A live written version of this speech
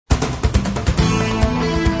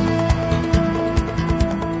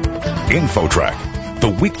InfoTrack, the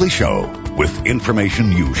weekly show with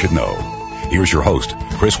information you should know. Here's your host,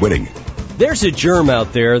 Chris Whitting. There's a germ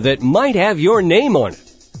out there that might have your name on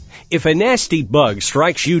it. If a nasty bug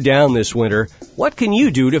strikes you down this winter, what can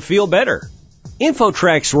you do to feel better?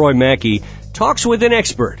 InfoTrack's Roy Mackey talks with an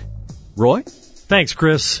expert. Roy? Thanks,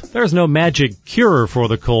 Chris. There's no magic cure for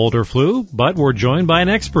the cold or flu, but we're joined by an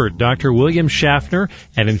expert, Dr. William Schaffner,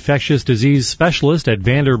 an infectious disease specialist at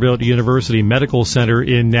Vanderbilt University Medical Center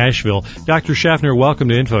in Nashville. Dr. Schaffner, welcome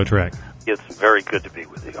to InfoTrack. It's very good to be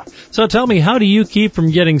with you. So tell me, how do you keep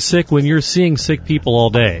from getting sick when you're seeing sick people all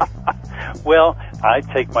day? Well, I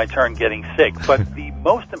take my turn getting sick, but the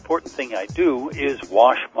most important thing I do is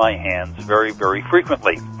wash my hands very, very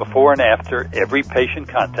frequently, before and after every patient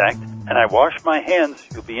contact. And I wash my hands,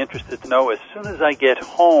 you'll be interested to know, as soon as I get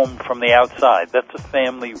home from the outside. That's a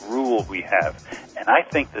family rule we have. And I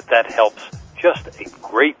think that helps just a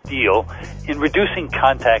great deal in reducing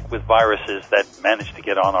contact with viruses that manage to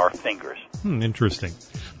get on our fingers. Interesting.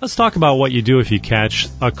 Let's talk about what you do if you catch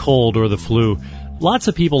a cold or the flu. Lots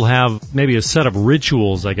of people have maybe a set of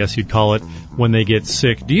rituals, I guess you'd call it, when they get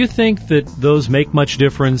sick. Do you think that those make much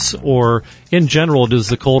difference, or in general, does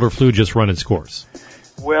the cold or flu just run its course?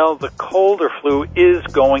 Well, the cold or flu is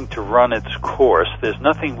going to run its course. There's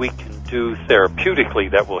nothing we can do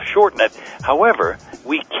therapeutically that will shorten it. However,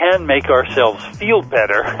 we can make ourselves feel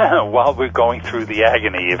better while we're going through the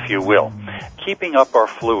agony, if you will. Keeping up our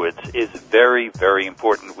fluids is very, very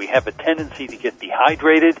important. We have a tendency to get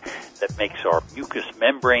dehydrated. That makes our mucous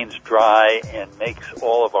membranes dry and makes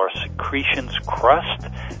all of our secretions crust.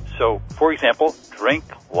 So, for example, drink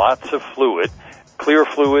lots of fluid, clear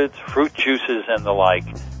fluids, fruit juices, and the like,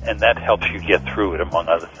 and that helps you get through it, among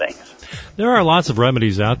other things. There are lots of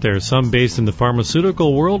remedies out there, some based in the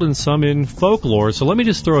pharmaceutical world and some in folklore. So let me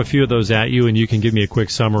just throw a few of those at you, and you can give me a quick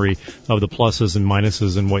summary of the pluses and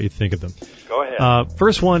minuses and what you think of them. Go ahead.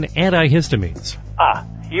 First one, antihistamines.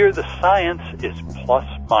 Here the science is plus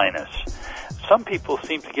minus. Some people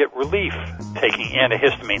seem to get relief taking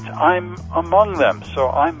antihistamines. I'm among them, so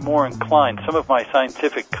I'm more inclined. Some of my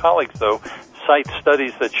scientific colleagues, though, cite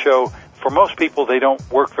studies that show for most people they don't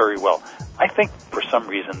work very well. I think for some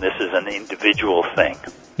reason this is an individual thing.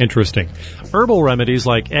 Interesting. Herbal remedies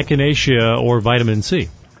like echinacea or vitamin C.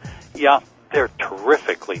 Yeah, they're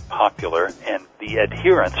terrifically popular, and the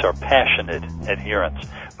adherents are passionate adherents.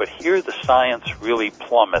 But here the science really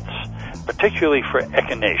plummets, particularly for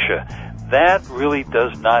echinacea. That really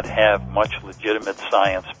does not have much legitimate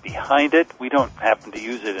science behind it. We don't happen to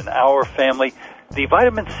use it in our family. The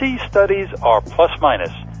vitamin C studies are plus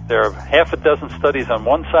minus. There are half a dozen studies on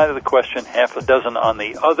one side of the question, half a dozen on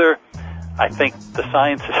the other. I think the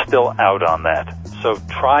science is still out on that. So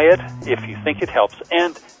try it if you think it helps,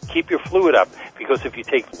 and keep your fluid up, because if you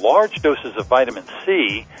take large doses of vitamin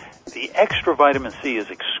C, the extra vitamin C is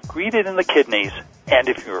excreted in the kidneys, and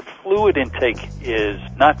if your fluid intake is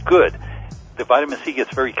not good, the vitamin C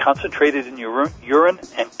gets very concentrated in your urine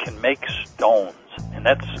and can make stones, and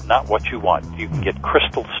that's not what you want. You can get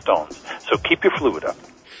crystal stones. So keep your fluid up.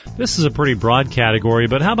 This is a pretty broad category,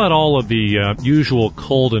 but how about all of the usual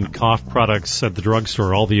cold and cough products at the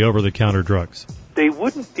drugstore, all the over-the-counter drugs? They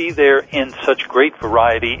wouldn't be there in such great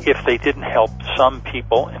variety if they didn't help some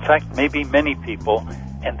people, in fact, maybe many people,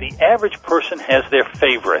 and the average person has their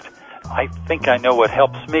favorite. I think I know what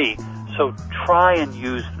helps me, so try and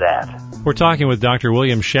use that. We're talking with Dr.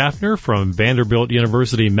 William Schaffner from Vanderbilt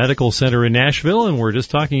University Medical Center in Nashville, and we're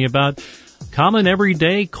just talking about common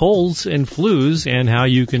everyday colds and flus and how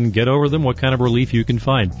you can get over them, what kind of relief you can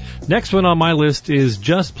find. Next one on my list is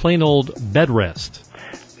just plain old bed rest.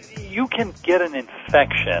 You can get an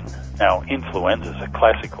infection, now influenza is a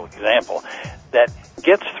classical example, that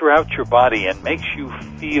gets throughout your body and makes you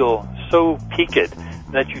feel so peaked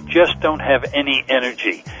that you just don't have any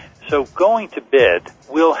energy. So going to bed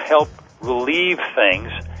will help relieve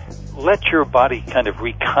things, let your body kind of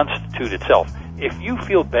reconstitute itself. If you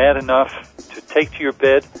feel bad enough to take to your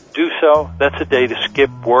bed, do so. That's a day to skip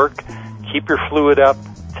work. Keep your fluid up.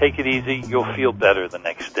 Take it easy. You'll feel better the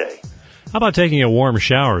next day. How about taking a warm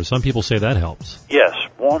shower? Some people say that helps. Yes,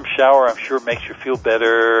 warm shower I'm sure makes you feel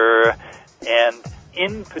better. And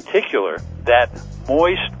in particular, that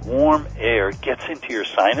moist, warm air gets into your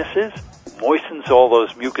sinuses, moistens all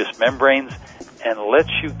those mucous membranes, and lets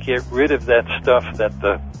you get rid of that stuff that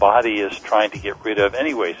the body is trying to get rid of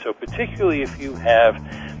anyway. So particularly if you have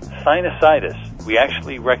sinusitis, we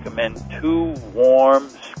actually recommend 2 warm,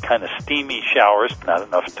 kind of steamy showers, not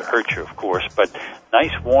enough to hurt you, of course, but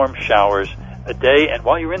nice warm showers a day. And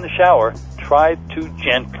while you're in the shower, try to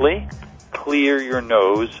gently clear your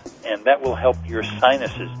nose, and that will help your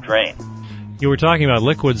sinuses drain. You were talking about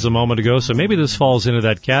liquids a moment ago, so maybe this falls into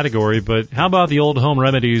that category, but how about the old home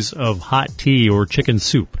remedies of hot tea or chicken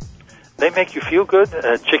soup? They make you feel good.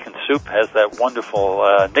 Chicken soup has that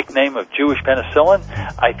wonderful nickname of Jewish penicillin.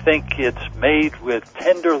 I think it's made with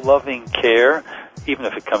tender, loving care, even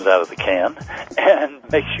if it comes out of the can, and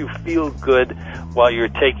makes you feel good while you're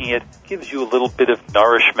taking it. Gives you a little bit of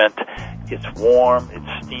nourishment. It's warm,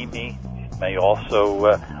 it's steamy. It may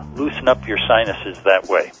also loosen up your sinuses that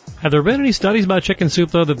way. Have there been any studies about chicken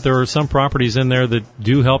soup, though, that there are some properties in there that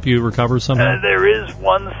do help you recover somehow? There is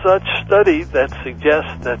one such study that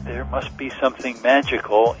suggests that there must be something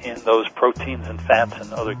magical in those proteins and fats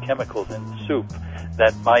and other chemicals in the soup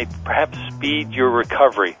that might perhaps speed your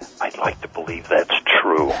recovery. I'd like to believe that's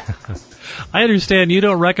true. I understand you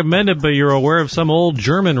don't recommend it, but you're aware of some old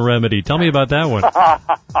German remedy. Tell me about that one.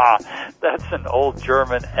 That's an old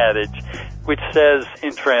German adage, which says,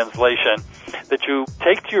 in translation, that you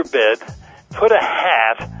take to your bed, put a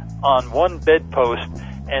hat on one bedpost,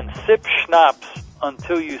 and sip schnapps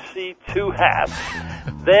until you see two hats.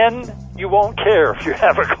 Then you won't care if you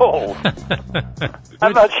have a cold.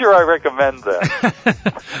 I'm not sure I recommend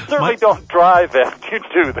that. Certainly don't drive after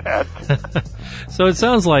you do that. So it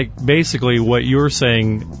sounds like basically what you're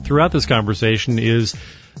saying throughout this conversation is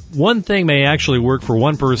one thing may actually work for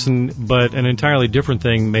one person, but an entirely different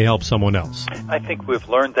thing may help someone else. I think we've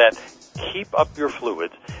learned that. Keep up your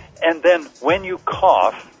fluids. And then when you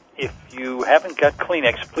cough, if you haven't got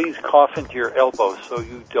Kleenex, please cough into your elbow so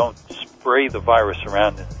you don't spray the virus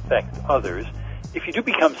around and infect others. If you do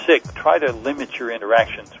become sick, try to limit your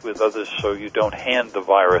interactions with others so you don't hand the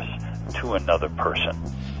virus to another person.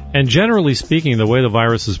 And generally speaking, the way the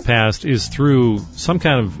virus is passed is through some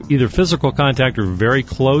kind of either physical contact or very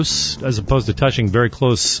close, as opposed to touching very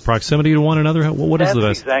close proximity to one another. What is the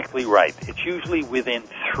best? That's exactly right. It's usually within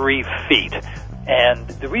 3 feet. And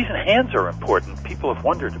the reason hands are important, people have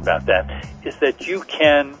wondered about that, is that you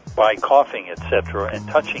can, by coughing, etc., and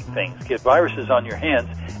touching things, get viruses on your hands,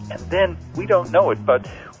 and then we don't know it, but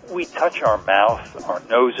we touch our mouth, our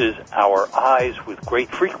noses, our eyes with great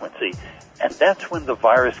frequency. And that's when the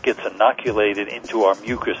virus gets inoculated into our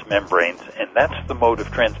mucous membranes, and that's the mode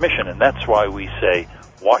of transmission, and that's why we say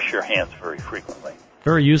wash your hands very frequently.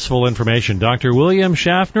 Very useful information. Dr. William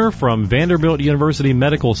Schaffner from Vanderbilt University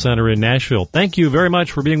Medical Center in Nashville. Thank you very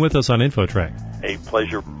much for being with us on InfoTrack. A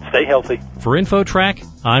pleasure. Stay healthy. For InfoTrack,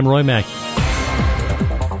 I'm Roy Mackey.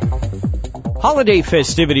 Holiday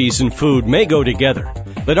festivities and food may go together,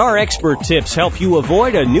 but our expert tips help you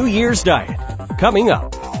avoid a New Year's diet. Coming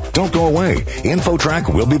up. Don't go away.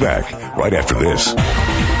 InfoTrack will be back right after this.